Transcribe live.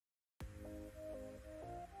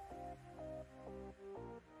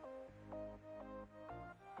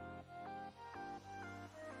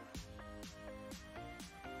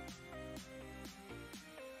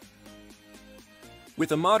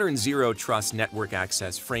With a modern Zero Trust network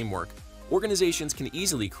access framework, organizations can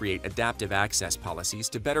easily create adaptive access policies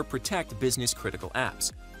to better protect business-critical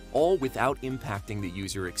apps, all without impacting the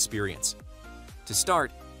user experience. To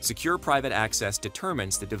start, Secure Private Access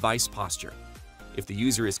determines the device posture. If the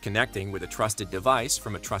user is connecting with a trusted device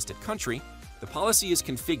from a trusted country, the policy is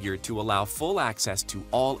configured to allow full access to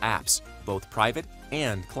all apps, both private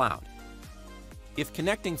and cloud. If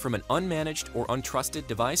connecting from an unmanaged or untrusted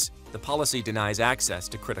device, the policy denies access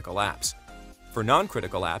to critical apps. For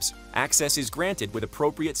non-critical apps, access is granted with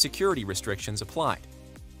appropriate security restrictions applied.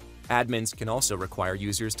 Admins can also require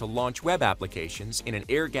users to launch web applications in an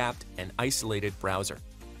air-gapped and isolated browser.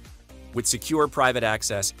 With Secure Private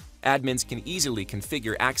Access, admins can easily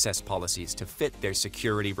configure access policies to fit their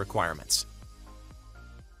security requirements.